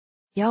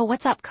Yo,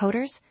 what's up,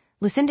 coders?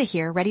 Lucinda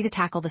here, ready to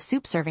tackle the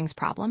soup servings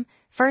problem.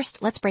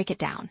 First, let's break it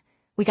down.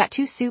 We got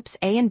two soups,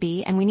 A and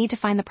B, and we need to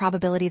find the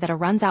probability that A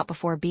runs out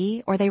before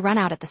B or they run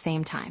out at the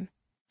same time.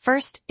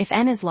 First, if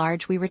n is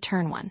large, we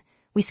return 1.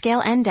 We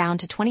scale n down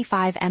to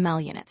 25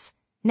 ml units.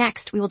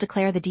 Next, we will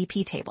declare the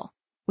DP table.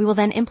 We will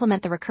then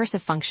implement the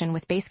recursive function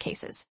with base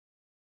cases.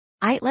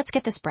 Aight, let's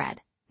get this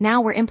bread. Now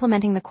we're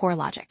implementing the core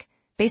logic.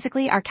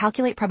 Basically, our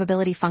calculate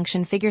probability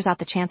function figures out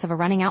the chance of A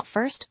running out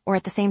first or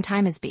at the same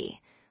time as B.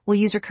 We'll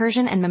use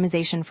recursion and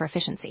memoization for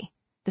efficiency.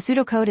 The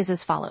pseudocode is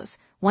as follows.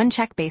 1,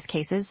 check base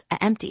cases,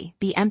 A empty,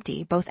 B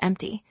empty, both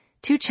empty.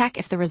 2, check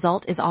if the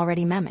result is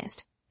already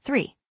memoized.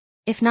 3.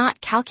 If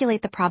not,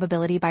 calculate the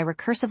probability by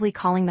recursively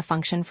calling the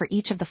function for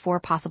each of the 4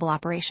 possible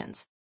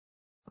operations.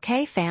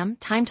 Okay, fam,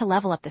 time to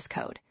level up this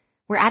code.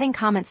 We're adding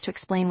comments to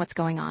explain what's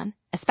going on,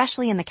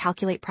 especially in the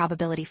calculate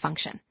probability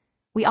function.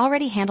 We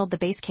already handled the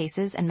base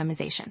cases and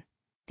memoization.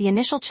 The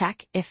initial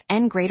check, if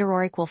n greater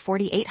or equal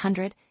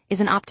 4800,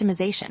 is an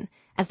optimization,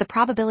 as the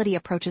probability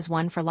approaches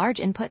 1 for large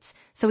inputs,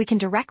 so we can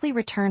directly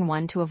return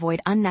 1 to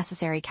avoid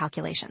unnecessary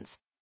calculations.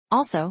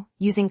 Also,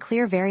 using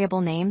clear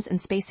variable names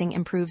and spacing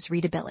improves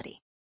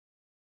readability.